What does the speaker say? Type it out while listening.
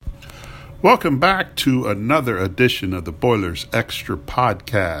Welcome back to another edition of the Boilers Extra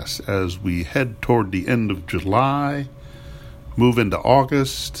Podcast as we head toward the end of July, move into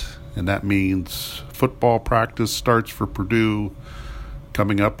August, and that means football practice starts for Purdue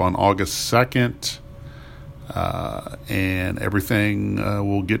coming up on August 2nd, and everything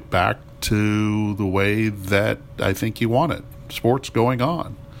will get back to the way that I think you want it. Sports going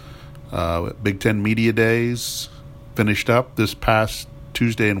on. Big Ten Media Days finished up this past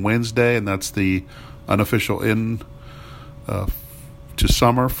Tuesday and Wednesday, and that's the unofficial end to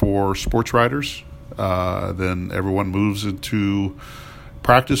summer for sports writers. Then everyone moves into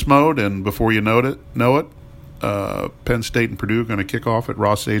practice mode, and before you know it, Penn State and Purdue are going to kick off at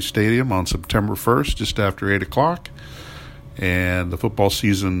Ross-Age Stadium on September 1st, just after 8 o'clock, and the football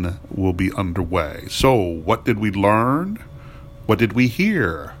season will be underway. So what did we learn? What did we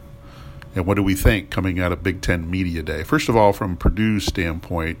hear? And what do we think coming out of Big Ten Media Day? First of all, from Purdue's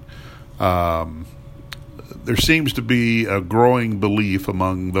standpoint, there seems to be a growing belief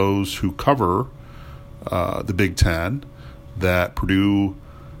among those who cover the Big Ten that Purdue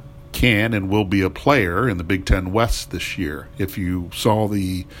can and will be a player in the Big Ten West this year. If you saw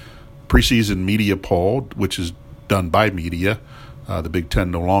the preseason media poll, which is done by media, the Big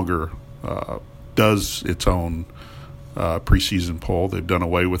Ten no longer does its own preseason poll. They've done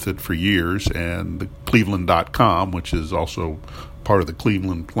away with it for years, and the Cleveland.com, which is also part of the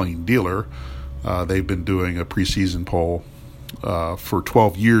Cleveland Plain Dealer, they've been doing a preseason poll for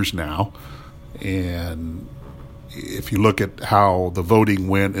 12 years now. And if you look at how the voting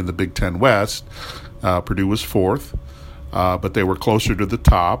went in the Big Ten West, Purdue was fourth, but they were closer to the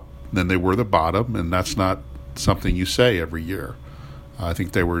top than they were the bottom, and that's not something you say every year. I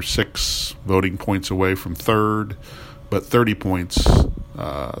think they were 6 voting points away from third, but 30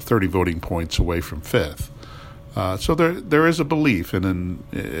 voting points away from fifth. So there is a belief, and then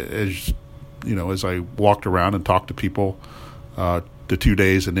as I walked around and talked to people the 2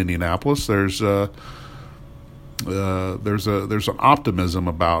 days in Indianapolis, there's an optimism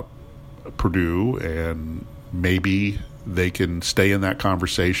about Purdue, and maybe they can stay in that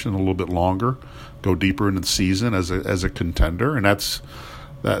conversation a little bit longer, go deeper into the season as a contender, and that's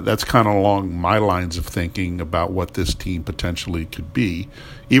kind of along my lines of thinking about what this team potentially could be.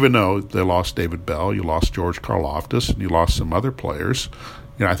 Even though they lost David Bell, you lost George Karlaftis, and you lost some other players,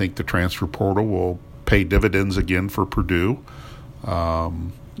 I think the transfer portal will pay dividends again for Purdue,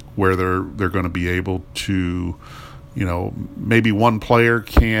 where they're going to be able to, maybe one player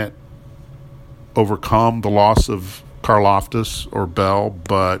can't overcome the loss of Karlaftis or Bell,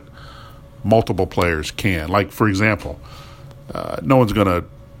 but multiple players can. Like, for example, no one's going to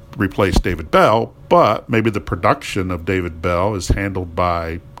replace David Bell, but maybe the production of David Bell is handled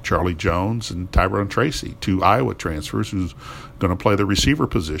by Charlie Jones and Tyrone Tracy, 2 Iowa transfers who's going to play the receiver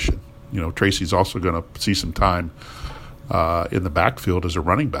position. Tracy's also going to see some time in the backfield as a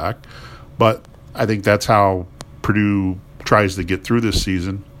running back. But I think that's how Purdue tries to get through this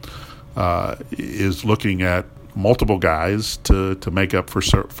season, is looking at multiple guys to make up for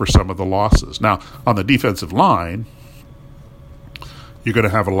some of the losses. Now, on the defensive line, you're going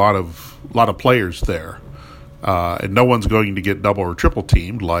to have a lot of players there, and no one's going to get double or triple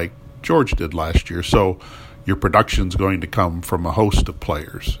teamed like George did last year. So your production's going to come from a host of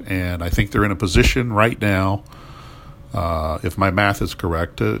players, and I think they're in a position right now, if my math is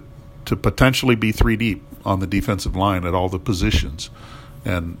correct, to potentially be 3 deep on the defensive line at all the positions,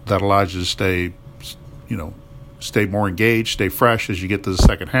 and that allows you to stay more engaged, stay fresh as you get to the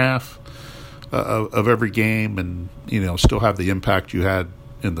second half of every game, and still have the impact you had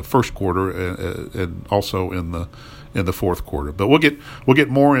in the first quarter and also in the fourth quarter. But we'll get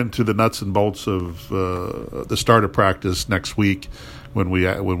more into the nuts and bolts of the start of practice next week when we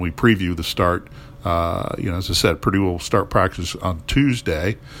preview the start. As I said, Purdue will start practice on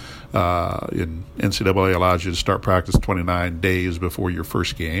Tuesday. In NCAA allows you to start practice 29 days before your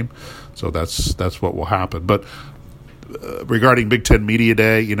first game, so that's what will happen. But regarding Big Ten Media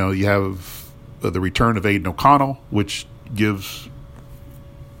Day, you have the return of Aiden O'Connell, which gives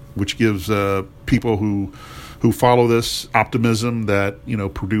people who follow this optimism that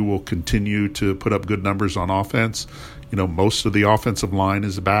Purdue will continue to put up good numbers on offense. Most of the offensive line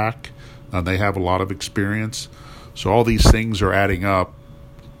is back, and they have a lot of experience. So all these things are adding up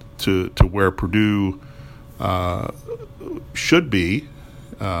to where Purdue should be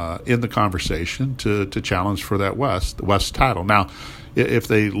in the conversation to challenge for that West title. Now, if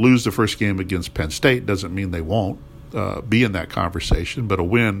they lose the first game against Penn State, doesn't mean they won't be in that conversation, but a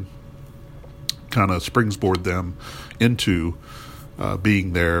win kind of springboard them into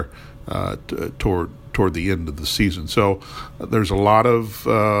being there toward the end of the season. So there's a lot of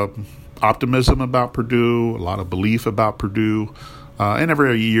optimism about Purdue, a lot of belief about Purdue. And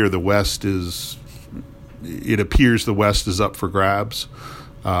every year it appears the West is up for grabs.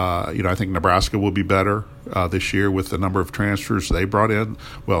 I think Nebraska will be better this year with the number of transfers they brought in.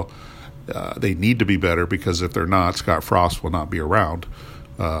 Well, they need to be better, because if they're not, Scott Frost will not be around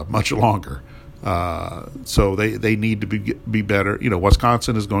much longer. So they need to be better.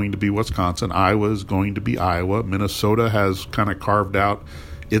 Wisconsin is going to be Wisconsin. Iowa is going to be Iowa. Minnesota has kind of carved out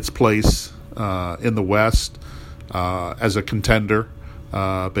its place in the West as a contender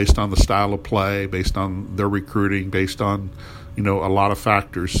based on the style of play, based on their recruiting, based on a lot of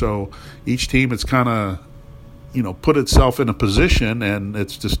factors. So each team has kind of put itself in a position, and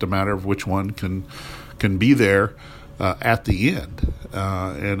it's just a matter of which one can be there at the end.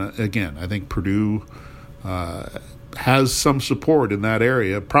 And again, I think Purdue has some support in that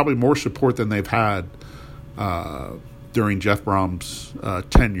area, probably more support than they've had during Jeff Brom's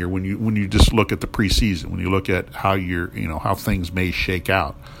tenure. When you just look at the preseason, when you look at how how things may shake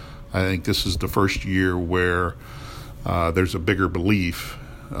out, I think this is the first year where there's a bigger belief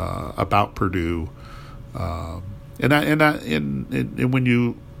about Purdue, and when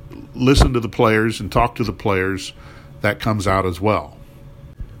you listen to the players and talk to the players, that comes out as well.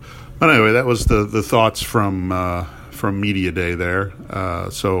 But anyway, that was the thoughts from Media Day there.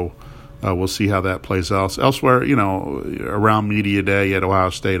 So we'll see how that plays out. Elsewhere, around Media Day at Ohio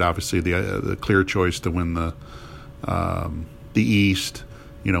State, obviously the clear choice to win the East.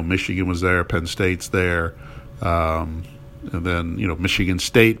 Michigan was there, Penn State's there. And then, Michigan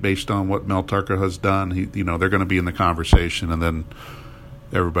State, based on what Mel Tucker has done, they're going to be in the conversation, and then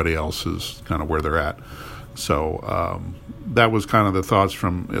everybody else is kind of where they're at. So that was kind of the thoughts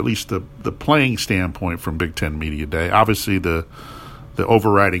from at least the playing standpoint from Big Ten Media Day. Obviously, the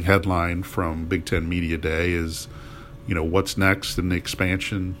overriding headline from Big Ten Media Day is, what's next in the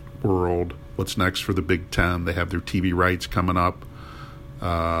expansion world? What's next for the Big Ten? They have their TV rights coming up.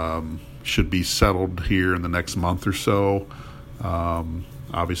 Should be settled here in the next month or so.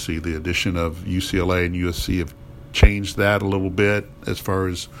 Obviously, the addition of UCLA and USC have changed that a little bit as far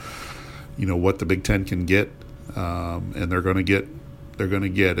as what the Big Ten can get, and they're going to get.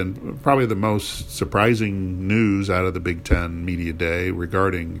 And probably the most surprising news out of the Big Ten Media Day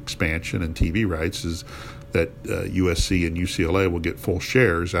regarding expansion and TV rights is that USC and UCLA will get full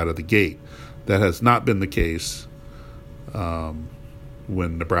shares out of the gate. That has not been the case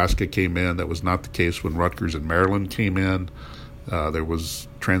when Nebraska came in. That was not the case when Rutgers and Maryland came in. There was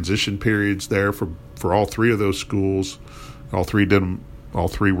transition periods there for all three of those schools. All three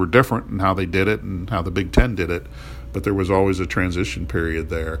were different in how they did it and how the Big Ten did it, but there was always a transition period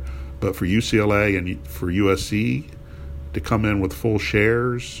there. But for UCLA and for USC to come in with full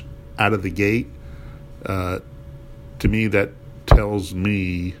shares out of the gate, to me that tells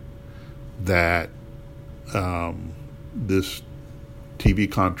me that this TV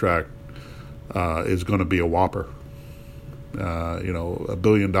contract is going to be a whopper. $1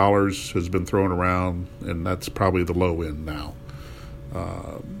 billion has been thrown around, and that's probably the low end now.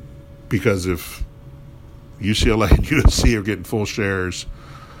 Because if UCLA and USC are getting full shares,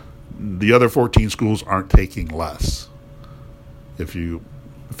 the other 14 schools aren't taking less. If you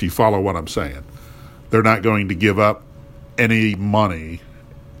follow what I'm saying, they're not going to give up any money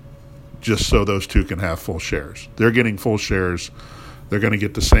just so those two can have full shares. They're getting full shares. They're going to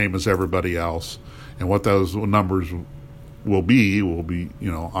get the same as everybody else. And what those numbers will be,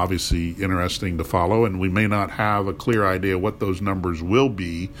 obviously interesting to follow. And we may not have a clear idea what those numbers will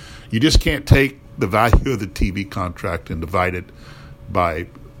be. You just can't take the value of the TV contract and divide it by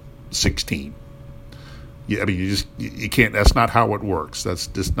 16. Yeah, I mean, you can't. That's not how it works. That's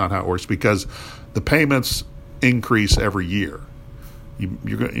just not how it works, because the payments increase every year.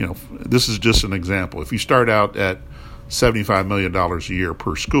 This is just an example. If you start out at $75 million a year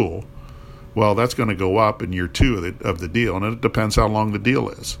per school, well, that's going to go up in year two of the deal, and it depends how long the deal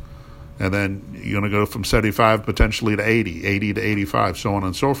is. And then you're going to go from 75 potentially to 80 to 85, so on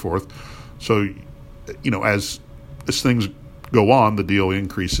and so forth. So, as things go on, the deal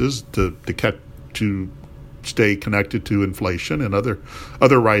increases to stay connected to inflation and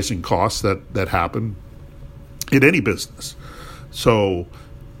other rising costs that happen in any business. So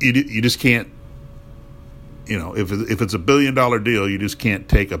you just can't. If it's $1 billion deal, you just can't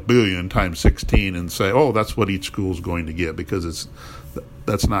take $1 billion times 16 and say, oh, that's what each school is going to get, because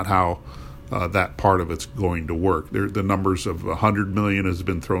that's not how that part of it's going to work. The numbers of $100 million has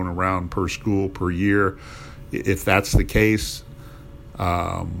been thrown around per school per year. If that's the case,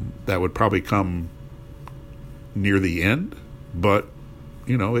 that would probably come near the end, but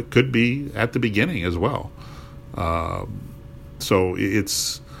it could be at the beginning as well. So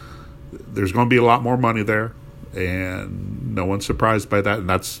it's there's going to be a lot more money there, and no one's surprised by that, and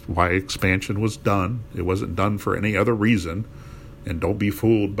that's why expansion was done. It wasn't done for any other reason, and don't be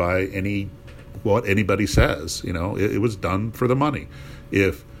fooled by what anybody says. It was done for the money.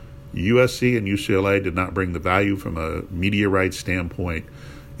 If USC and UCLA did not bring the value from a media rights standpoint,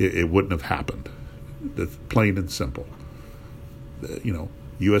 it wouldn't have happened. That's plain and simple.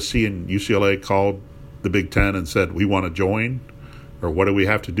 USC and UCLA called the Big Ten and said, we want to join, or what do we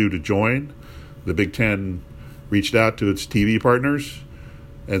have to do to join? The Big Ten reached out to its TV partners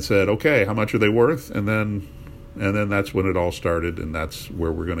and said, okay, how much are they worth? And then that's when it all started, and that's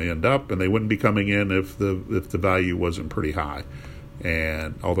where we're going to end up. And they wouldn't be coming in if the value wasn't pretty high.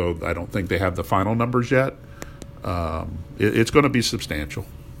 And although I don't think they have the final numbers yet, it's going to be substantial,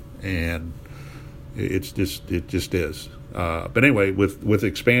 and it just is. But anyway, with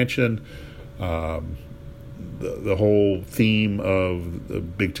expansion, the whole theme of the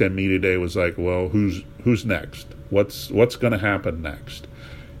Big Ten Media Day was like, well, who's next? What's going to happen next?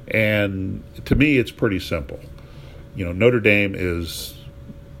 And to me, it's pretty simple. Notre Dame is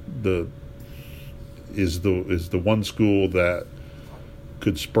the one school that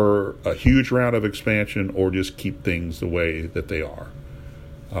could spur a huge round of expansion or just keep things the way that they are.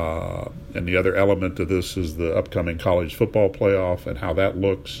 And the other element to this is the upcoming college football playoff and how that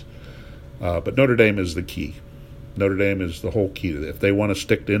looks. But Notre Dame is the key. Notre Dame is the whole key to it. If they want to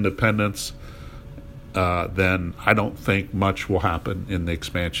stick to independence, then I don't think much will happen in the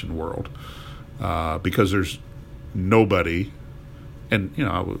expansion world, because there's nobody. And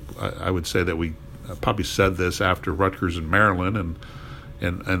I would say that we probably said this after Rutgers and Maryland, and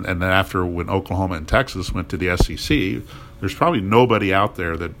then after when Oklahoma and Texas went to the SEC, there's probably nobody out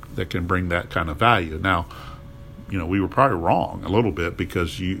there that can bring that kind of value. Now, we were probably wrong a little bit,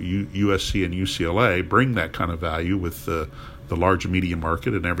 because USC and UCLA bring that kind of value with the large media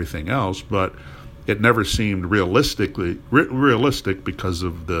market and everything else, but it never seemed realistic because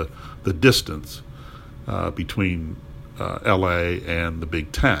of the distance between LA and the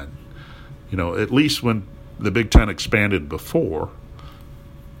Big Ten. At least when the Big Ten expanded before,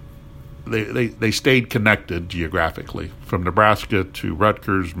 they stayed connected geographically. From Nebraska to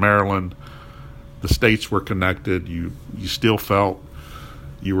Rutgers, Maryland, the states were connected. You still felt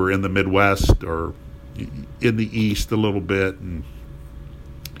you were in the Midwest or in the East a little bit, and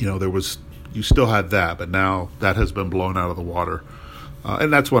you still had that, but now that has been blown out of the water,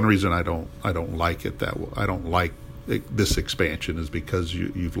 and that's one reason I don't like it. I don't like this expansion, is because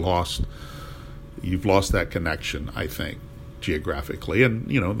you've lost that connection, I think, geographically. And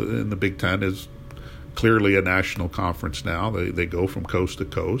the Big Ten is clearly a national conference now. They go from coast to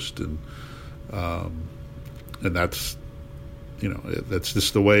coast, and that's that's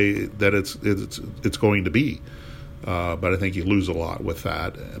just the way that it's going to be. But I think you lose a lot with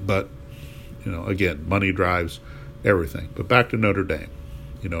that. But again, money drives everything. But back to Notre Dame.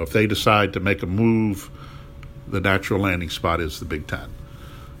 If they decide to make a move, the natural landing spot is the Big Ten.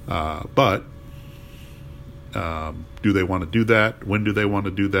 But do they want to do that? When do they want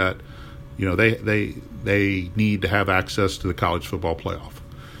to do that? They need to have access to the college football playoff.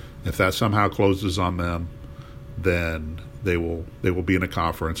 If that somehow closes on them, then they will be in a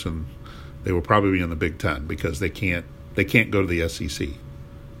conference, and they will probably be in the Big Ten, because they can't go to the SEC.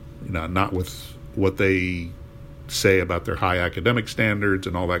 Not with what they say about their high academic standards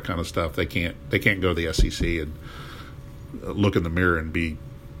and all that kind of stuff. They can't go to the SEC and look in the mirror and be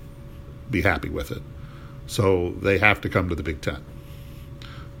happy with it. So they have to come to the Big Ten.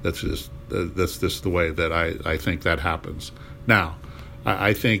 That's just the way that I think that happens. Now,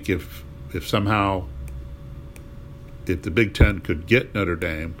 I think if somehow if the Big Ten could get Notre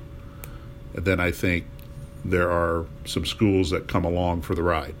Dame, then I think there are some schools that come along for the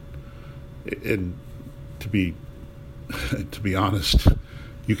ride. And to be honest,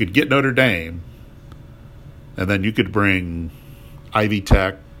 you could get Notre Dame, and then you could bring Ivy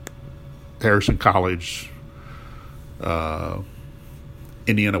Tech, Harrison College,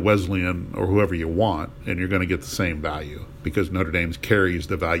 Indiana Wesleyan, or whoever you want, and you're going to get the same value, because Notre Dame carries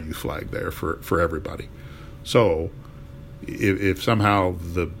the value flag there for everybody. So if somehow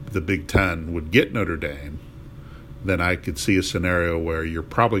the Big Ten would get Notre Dame, then I could see a scenario where you're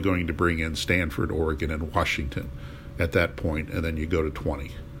probably going to bring in Stanford, Oregon, and Washington at that point, and then you go to 20.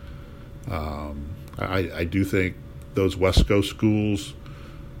 I do think those West Coast schools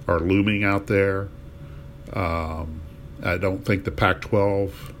are looming out there. I don't think the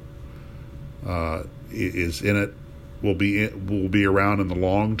Pac-12 is in it. Will be around in the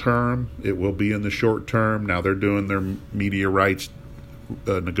long term. It will be in the short term. Now they're doing their media rights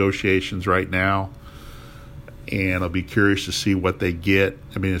negotiations right now, and I'll be curious to see what they get.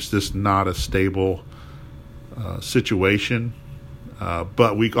 I mean, it's just not a stable situation,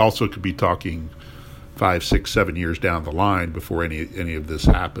 but we also could be talking 5, 6, 7 years down the line before any of this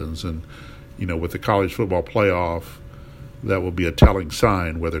happens. And with the college football playoff, that will be a telling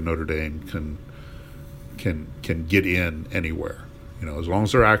sign whether Notre Dame can get in anywhere. As long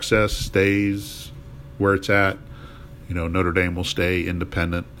as their access stays where it's at, Notre Dame will stay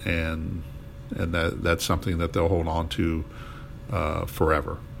independent, and that's something that they'll hold on to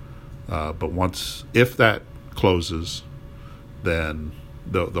forever. But if that closes, then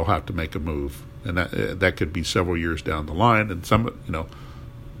they'll have to make a move, and that could be several years down the line. And some,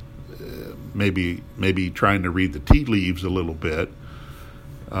 maybe trying to read the tea leaves a little bit,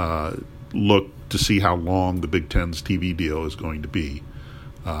 look to see how long the Big Ten's TV deal is going to be,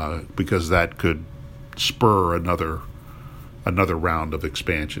 because that could spur another round of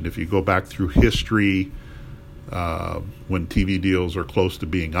expansion. If you go back through history, when TV deals are close to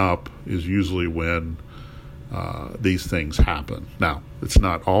being up is usually when these things happen. Now, it's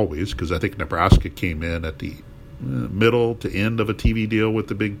not always, because I think Nebraska came in at the middle to end of a TV deal with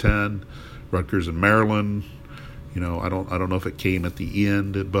the Big Ten. Rutgers and Maryland, I don't know if it came at the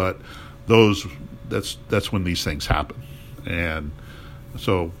end, but that's when these things happen. And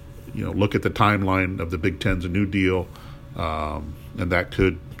so, look at the timeline of the Big Ten's new deal, and that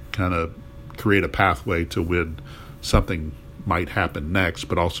could kind of create a pathway to when something might happen next.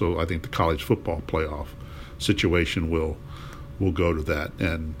 But also, I think the college football playoff situation will go to that.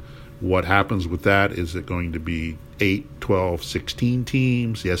 And what happens with that, is it going to be 8, 12, 16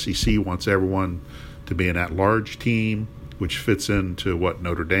 teams? The SEC wants everyone to be an at-large team, which fits into what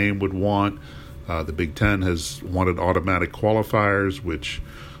Notre Dame would want. The Big Ten has wanted automatic qualifiers, which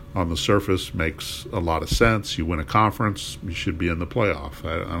on the surface makes a lot of sense. You win a conference, you should be in the playoff.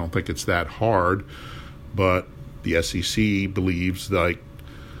 I don't think it's that hard, but the SEC believes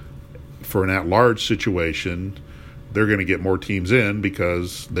for an at-large situation, they're going to get more teams in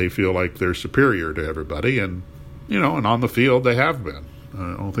because they feel like they're superior to everybody. And, and on the field they have been.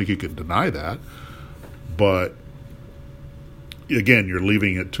 I don't think you can deny that. But, again, you're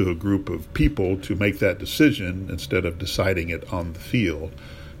leaving it to a group of people to make that decision instead of deciding it on the field.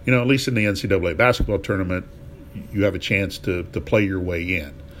 At least in the NCAA basketball tournament, you have a chance to play your way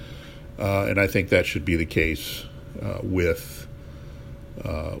in. And I think that should be the case with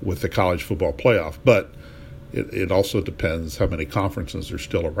the college football playoff. But it also depends how many conferences are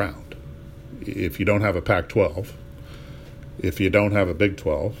still around. If you don't have a Pac-12, if you don't have a Big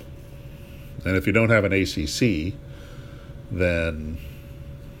 12, and if you don't have an ACC, then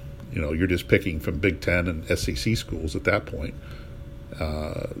you're just picking from Big Ten and SEC schools at that point.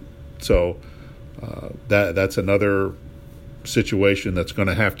 So that's another situation that's going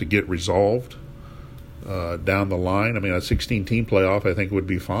to have to get resolved down the line. I mean, a 16-team playoff I think would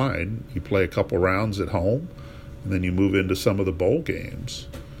be fine. You play a couple rounds at home, and then you move into some of the bowl games.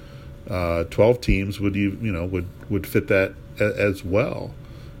 12 teams would fit that as well.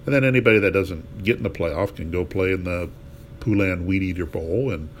 And then anybody that doesn't get in the playoff can go play in the Poulan Weed Eater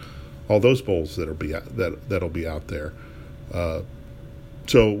Bowl and all those bowls that'll be out there.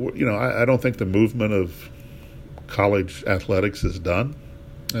 So I don't think the movement of college athletics is done.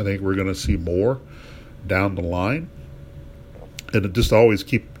 I think we're going to see more down the line, and just always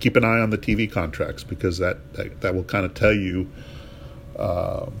keep an eye on the TV contracts, because that will kind of tell you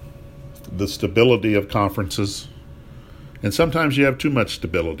the stability of conferences. And sometimes you have too much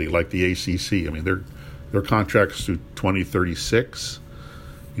stability, like the ACC. I mean, their contracts through 2036.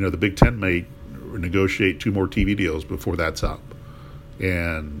 The Big Ten may negotiate 2 more TV deals before that's up.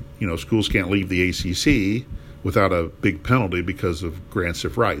 And, schools can't leave the ACC without a big penalty because of grants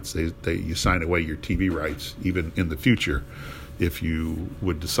of rights. You sign away your TV rights even in the future if you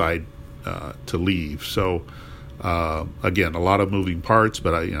would decide to leave. So, again, a lot of moving parts,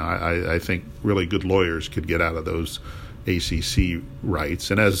 but I think really good lawyers could get out of those ACC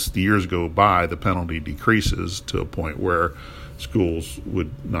rights. And as the years go by, the penalty decreases to a point where schools would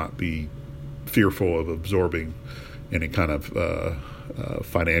not be fearful of absorbing any kind of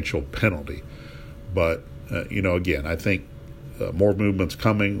financial penalty. But, again, I think more movement's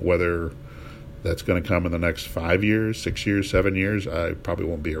coming. Whether that's going to come in the next 5 years, 6 years, 7 years, I probably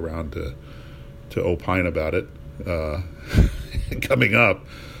won't be around to opine about it coming up.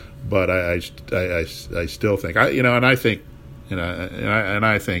 But I still think I think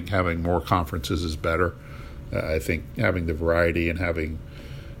having more conferences is better. I think having the variety and having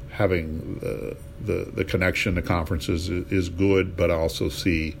the connection to conferences is good, but I also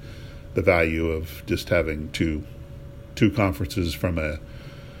see the value of just having two conferences from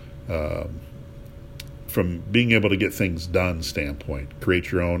from being able to get things done standpoint,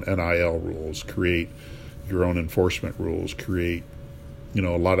 create your own NIL rules, create your own enforcement rules, create a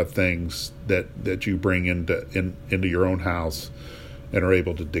lot of things that you bring into your own house and are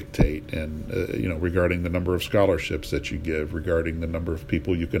able to dictate, and regarding the number of scholarships that you give, regarding the number of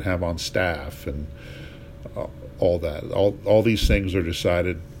people you can have on staff, and all that. All these things are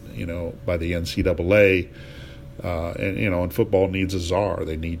decided, by the NCAA, and football needs a czar.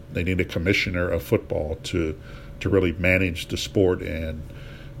 They need a commissioner of football to really manage the sport and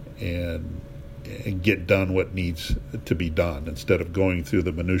get done what needs to be done, instead of going through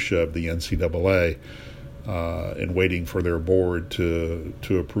the minutia of the NCAA and waiting for their board to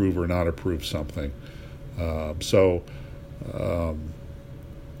approve or not approve something.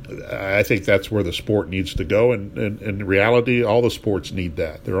 I think that's where the sport needs to go, and in reality, all the sports need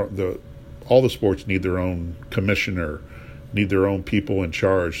that. All the sports need their own commissioner, need their own people in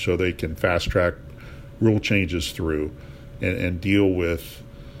charge, so they can fast track rule changes through and deal with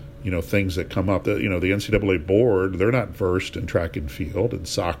things that come up. The NCAA board, they're not versed in track and field and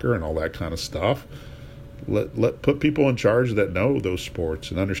soccer and all that kind of stuff. Let put people in charge that know those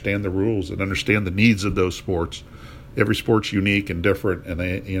sports and understand the rules and understand the needs of those sports. Every sport's unique and different, and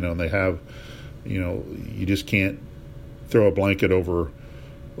they have, you just can't throw a blanket over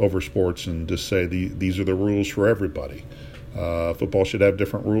sports and just say these are the rules for everybody. Football should have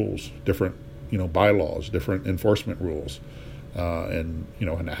different rules, different bylaws, different enforcement rules,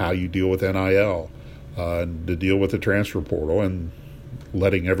 and how you deal with NIL, and to deal with the transfer portal and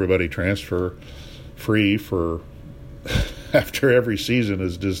letting everybody transfer free for after every season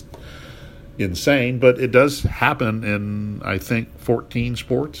is just insane. But it does happen in, I think, 14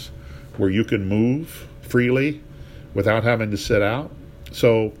 sports where you can move freely without having to sit out.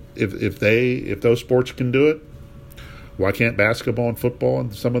 So if those sports can do it, why can't basketball and football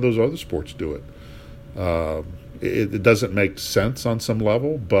and some of those other sports do it? It doesn't make sense on some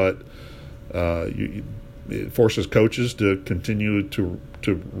level, but it forces coaches to continue to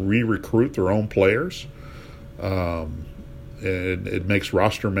re-recruit their own players. And it makes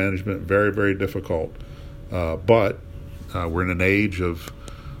roster management very, very difficult. But we're in an age of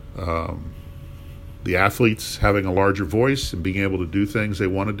the athletes having a larger voice and being able to do things they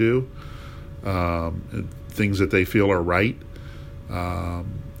want to do, things that they feel are right.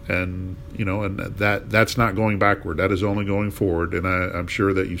 And that's not going backward. That is only going forward. And I'm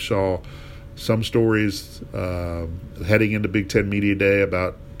sure that you saw some stories heading into Big Ten Media Day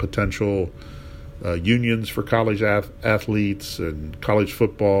about potential unions for college athletes and college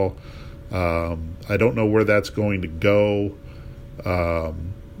football. I don't know where that's going to go.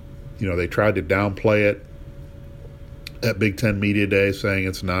 They tried to downplay it at Big Ten Media Day, saying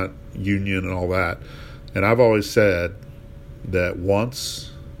it's not union and all that. And I've always said that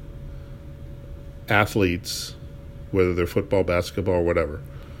once athletes, whether they're football, basketball, or whatever,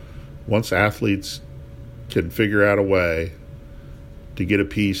 once athletes can figure out a way to get a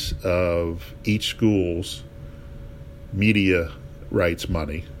piece of each school's media rights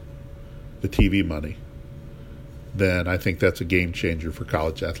money, the TV money, then I think that's a game changer for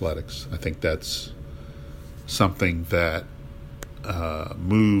college athletics. I think that's something that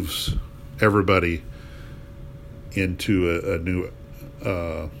moves everybody into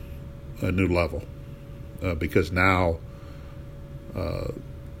a new level, because now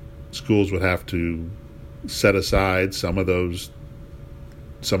schools would have to set aside some of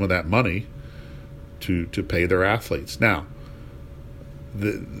that money to pay their athletes. Now,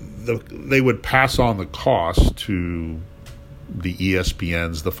 they would pass on the cost to the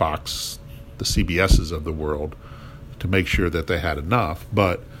ESPNs, the Fox, the CBSs of the world to make sure that they had enough.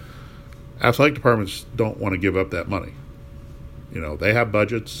 But athletic departments don't want to give up that money. They have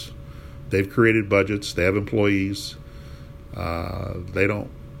budgets. They've created budgets. They have employees. They don't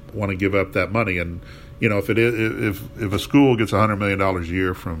want to give up that money. And if a school gets $100 million a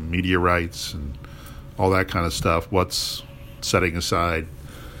year from media rights and all that kind of stuff, what's setting aside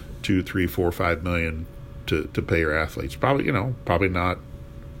 $2, $3, $4, $5 million to pay your athletes? Probably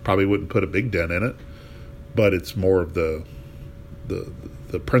wouldn't put a big dent in it, but it's more of the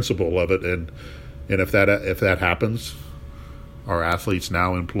principle of it. And if that happens, are athletes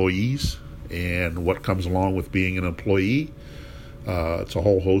now employees? And what comes along with being an employee? It's a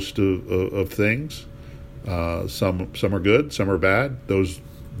whole host of things. Some are good, some are bad. Those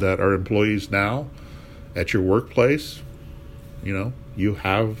that are employees now at your workplace, you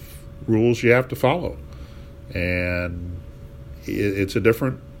have rules you have to follow, and it's a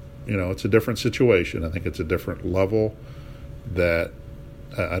different situation. I think it's a different level that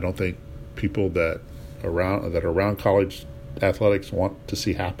I don't think people that are around college athletics want to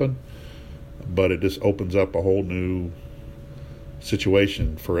see happen. but it just opens up a whole new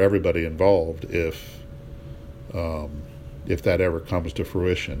situation for everybody involved if that ever comes to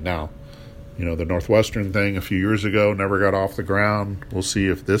fruition. Now, the Northwestern thing a few years ago never got off the ground. We'll see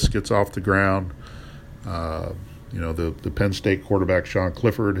if this gets off the ground. The Penn State quarterback Sean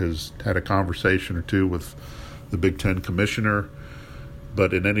Clifford has had a conversation or two with the Big Ten commissioner,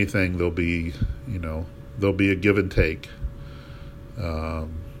 but in anything there'll be a give and take.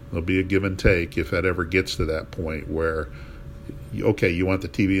 There'll be a give and take if that ever gets to that point where, okay, you want the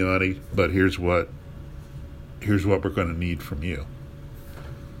TV money, but here's what we're going to need from you.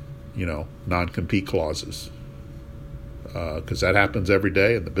 Non-compete clauses, because that happens every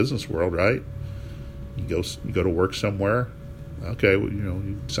day in the business world, right? You go to work somewhere. Okay,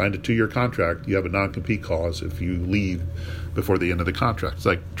 you signed a 2-year contract. You have a non-compete clause if you leave before the end of the contract. It's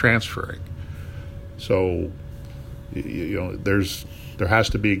like transferring. So, there has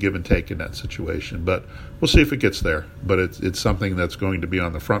to be a give and take in that situation. But we'll see if it gets there. But it's something that's going to be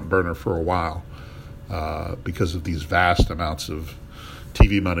on the front burner for a while because of these vast amounts of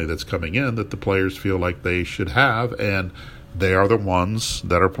TV money that's coming in that the players feel like they should have, and they are the ones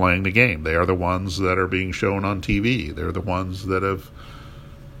that are playing the game. They are the ones that are being shown on TV. They're the ones that have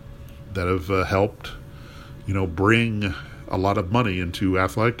helped, bring a lot of money into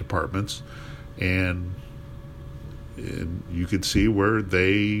athletic departments, and you can see where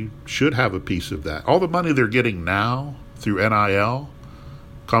they should have a piece of that. All the money they're getting now through NIL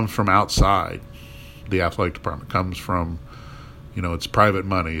comes from outside the athletic department. Comes from, it's private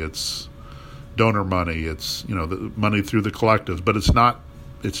money. It's donor money. It's the money through the collectives, but it's not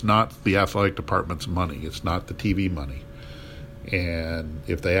the athletic department's money. It's not the TV money. And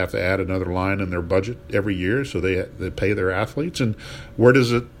if they have to add another line in their budget every year, so they pay their athletes, and where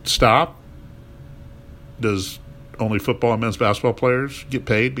does it stop? Does only football and men's basketball players get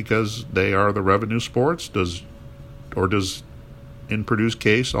paid because they are the revenue sports? Does in Purdue's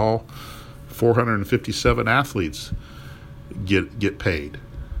case all 457 athletes get paid?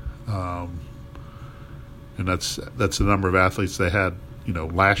 And that's the number of athletes they had,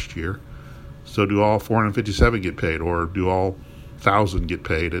 last year. So do all 457 get paid, or do all 1,000 get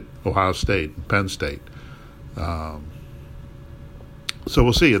paid at Ohio State and Penn State? So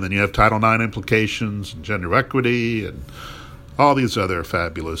we'll see. And then you have Title IX implications and gender equity and all these other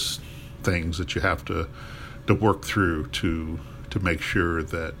fabulous things that you have to work through to make sure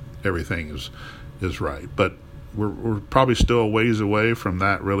that everything is right. But we're probably still a ways away from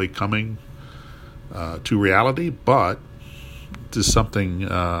that really coming to reality, but it's something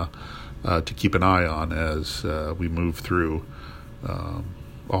to keep an eye on as we move through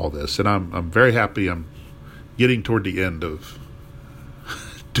all this. And I'm very happy I'm getting toward the end of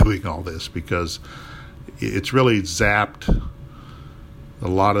doing all this, because it's really zapped a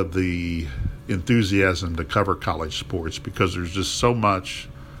lot of the enthusiasm to cover college sports, because there's just so much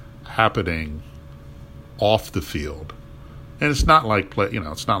happening off the field. And it's not like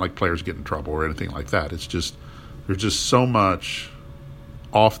it's not like players get in trouble or anything like that. It's just there's just so much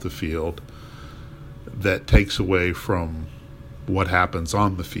off the field that takes away from what happens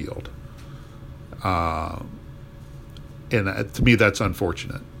on the field. And to me, that's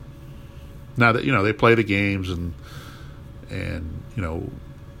unfortunate. Now that they play the games and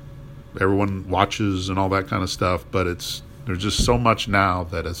everyone watches and all that kind of stuff, but there's just so much now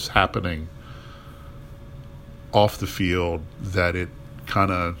that is happening off the field that it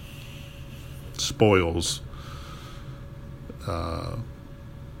kind of spoils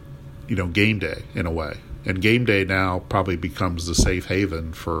game day in a way. And game day now probably becomes the safe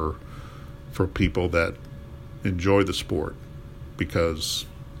haven for people that enjoy the sport, because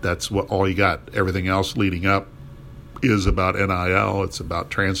that's all you got. Everything else leading up is about NIL. It's about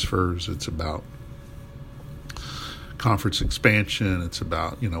transfers. It's about conference expansion. It's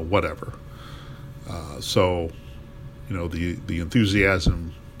about whatever. So the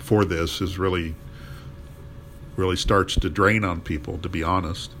enthusiasm for this is really starts to drain on people, to be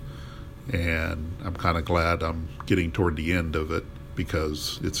honest. And I'm kind of glad I'm getting toward the end of it,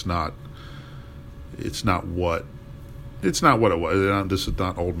 because it's not what it was. This is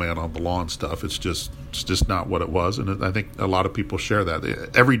not old man on the lawn stuff. It's just not what it was. And I think a lot of people share that.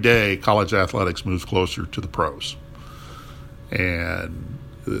 Every day, college athletics moves closer to the pros, and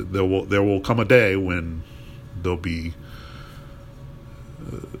there will come a day when there'll be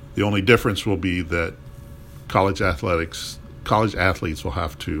the only difference will be that college athletes will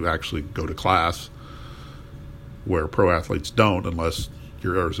have to actually go to class, where pro athletes don't, unless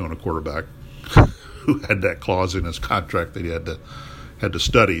you're Arizona quarterback who had that clause in his contract that he had to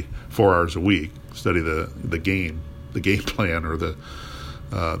study 4 hours a week, study the game plan or the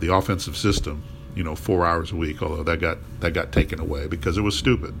the offensive system, 4 hours a week. Although that got taken away because it was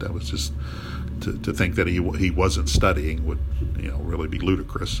stupid. That was just to think that he wasn't studying would really be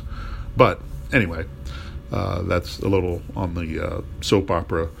ludicrous. But anyway, that's a little on the soap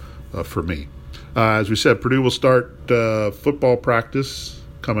opera for me. As we said, Purdue will start football practice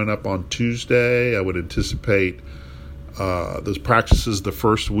coming up on Tuesday. I would anticipate those practices the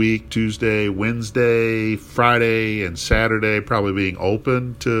first week, Tuesday, Wednesday, Friday, and Saturday, probably being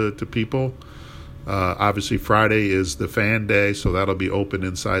open to people. Obviously, Friday is the fan day, so that'll be open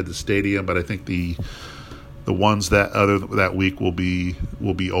inside the stadium. But I think the ones that week will be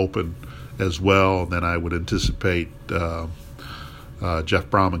open as well. And then I would anticipate Jeff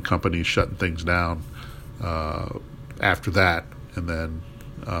Brom and company shutting things down after that, and then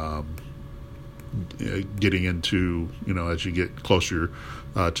getting into as you get closer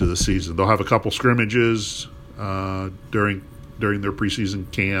to the season. They'll have a couple scrimmages during their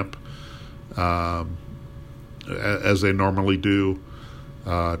preseason camp, as they normally do,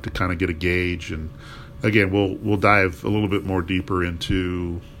 to kind of get a gauge. And again, we'll dive a little bit more deeper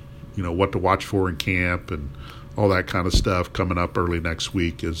into what to watch for in camp and all that kind of stuff coming up early next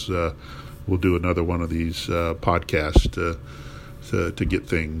week, as we'll do another one of these podcasts to get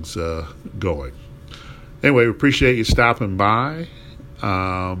things going. Anyway, we appreciate you stopping by.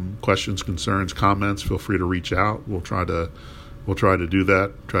 Questions, concerns, comments, feel free to reach out. We'll try to do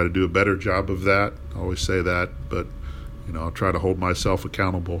that, try to do a better job of that. I always say that, but I'll try to hold myself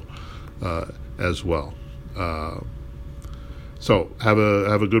accountable as well. So have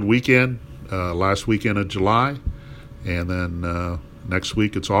a good weekend, last weekend of July, and then next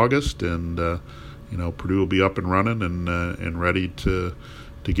week it's August, and Purdue will be up and running and ready to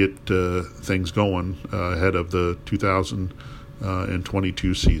get things going ahead of the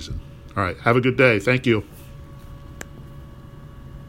 2022 season. All right, have a good day. Thank you.